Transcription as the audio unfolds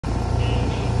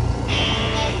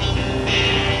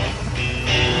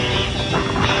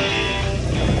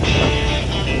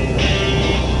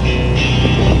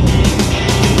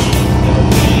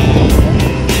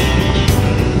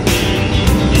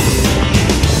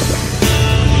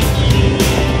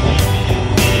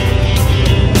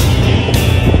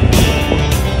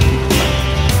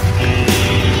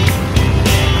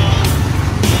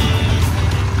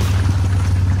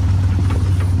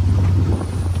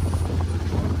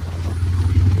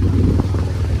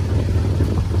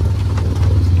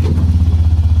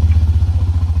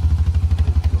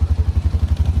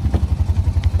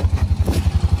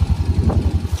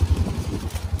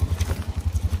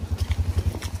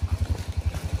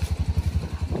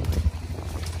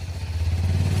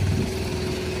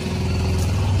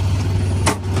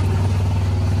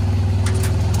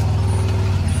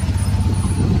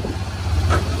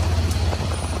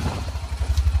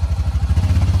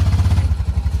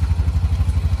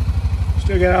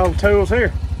Still got all the tools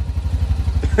here.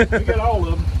 We got all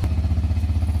of them.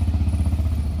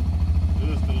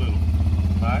 Just a little.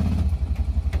 Right?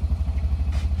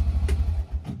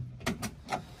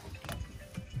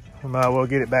 We might as well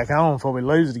get it back on before we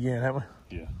lose it again, haven't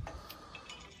we? Yeah.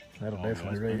 That'll Oh,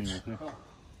 definitely reach.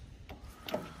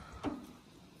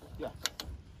 Yeah.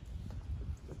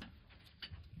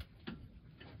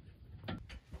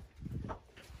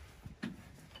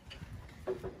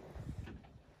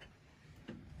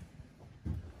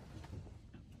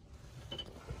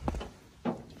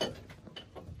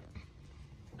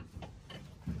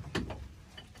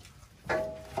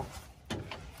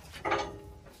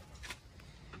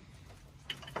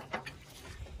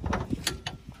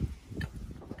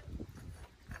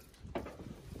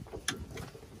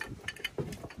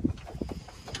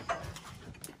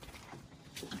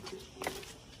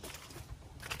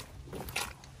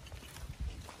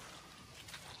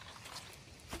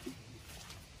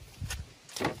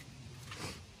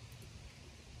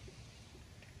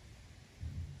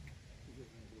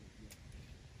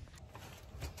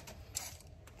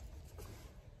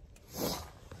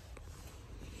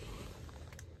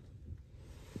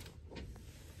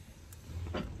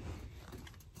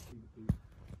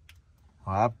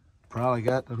 Well, I probably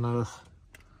got enough.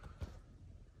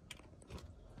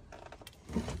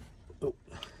 Oh.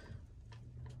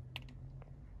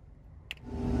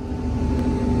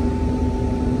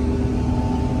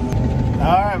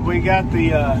 All right, we got the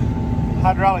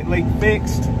hydraulic leak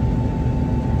fixed,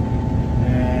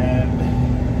 and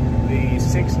the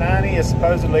 690 is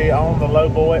supposedly on the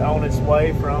lowboy on its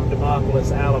way from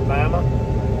Demopolis, Alabama.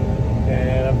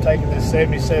 And I'm taking this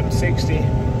 7760.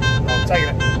 I'm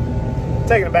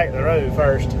taking it back to the road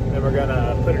first. Then we're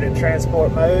gonna put it in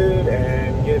transport mode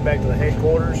and get it back to the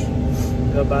headquarters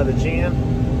up by the gym.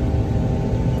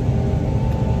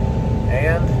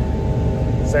 And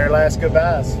it's their last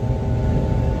goodbyes.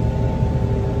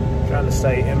 Trying to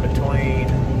stay in between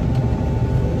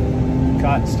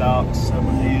cotton stalks,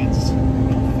 overheads,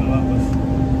 don't fill up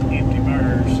with empty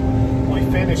burrs. We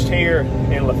finished here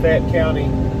in Lafayette County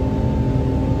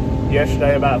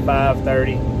yesterday about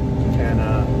 5:30, and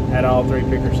had all three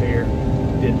pickers here.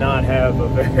 Did not have a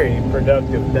very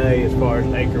productive day as far as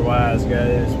acre-wise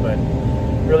goes, but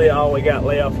really all we got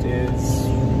left is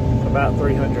about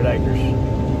 300 acres,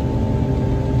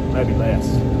 maybe less,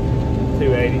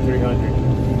 280, 300,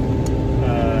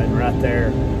 and right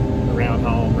there around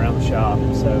home, around the shop.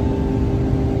 So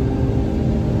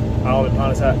all in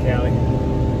Ponttotoc County.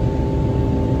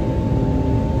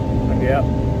 But yep.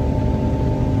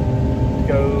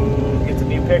 Go get the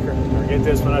new picker, or get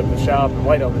this one up in the shop and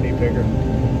wait on the new picker.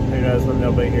 Who knows when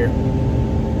they'll be here.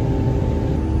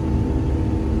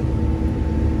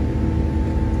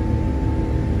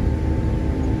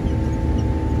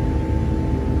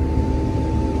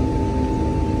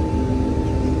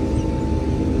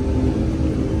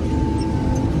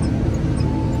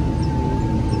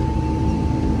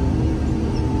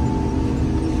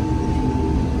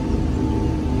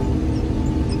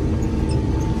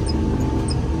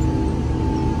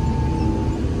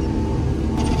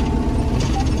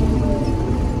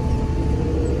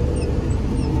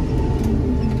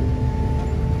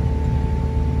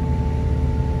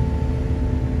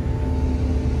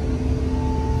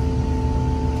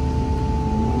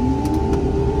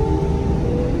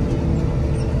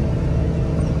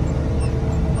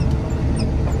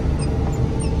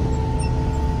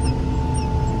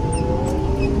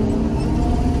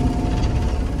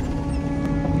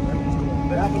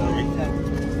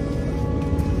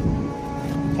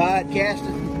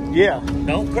 Podcasting. Yeah.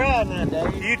 Don't cry now,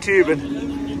 Dave.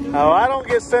 YouTubing. Oh, I don't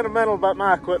get sentimental about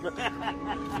my equipment.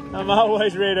 I'm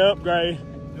always ready to upgrade.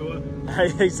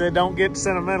 He said don't get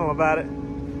sentimental about it.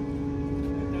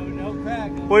 No cry.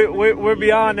 We're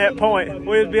beyond that point.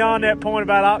 We're beyond that point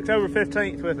about October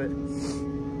 15th with it.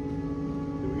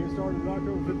 Did we get started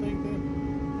October 15th then?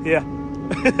 Yeah.